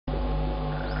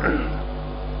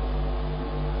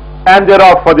And they're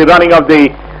off for the running of the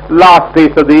last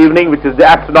race of the evening, which is the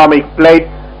Astronomic Plate.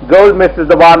 Gold Mist is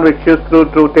the one which shoots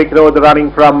through to take over the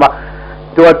running from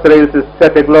towards the rails is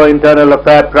SETAGLOW, Internal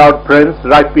Affair, Proud Prince.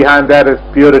 Right behind there is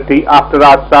Purity. After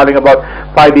us, starting about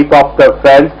 5 deep off the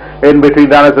fence. In between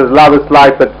runners is Love is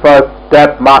Life at first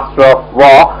step, Master of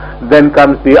War. Then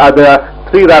comes the other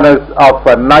 3 runners of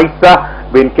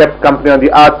NISA, being kept company on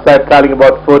the outside. Trailing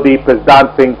about 4 deep is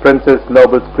Dancing Princess,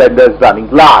 Noble Splendors running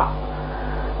last.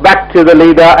 Back to the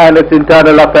leader, and its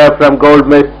Internal Affair from Gold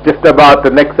Mist, just about the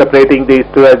next separating these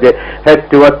two as they head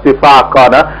towards the far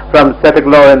corner. From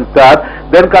SETAGLOW in third.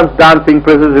 Then comes Dancing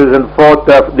Princess is in fourth.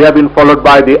 They have been followed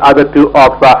by the other 2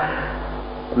 of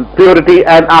Purity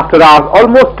and After Hours,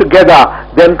 almost together.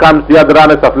 Then comes the other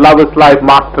runners of Love is Life,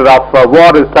 Master of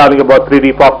War is traveling about 3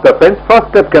 deep off the fence. First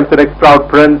step comes the next Proud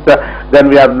Prince. Then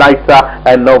we have NISA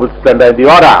and Noble Splendor in the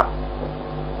order.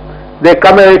 They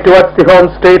come towards the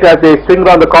home straight as they swing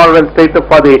around the corner and straight up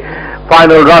for the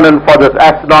final run-in for this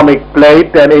Astronomic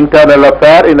Plate and Internal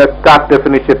Affair in a start to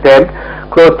finish attempt.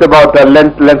 Close to about a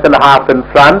length and a half in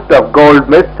front of Gold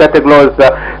Mist. SETAGLOW is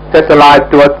set alive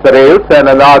towards the rails,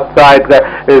 and on the outside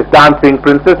is Dancing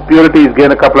Princess. Purity is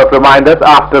given a couple of reminders.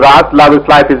 After us, Love is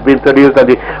Life is being introduced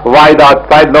on the wide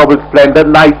outside. Noble Splendor,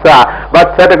 NISA,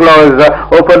 but SETAGLOW has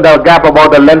opened a gap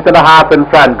about a length and a half in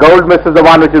front. Gold Mist is the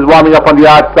one which is warming up on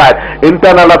the outside.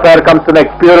 Internal Affair comes to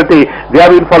next. Purity, they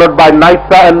have been followed by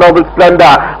NISA and Noble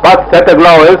Splendor, but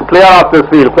SETAGLOW is clear off this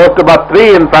field. Close to about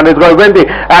 3 in front. Is going to win the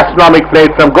Astronomic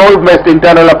Plate from Gold Mist,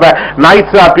 Internal Affair,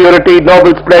 NISA, Purity,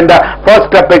 Noble Splendor. First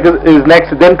step is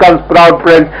next. Then comes Proud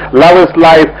Prince, Love is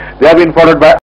Life. They have been followed by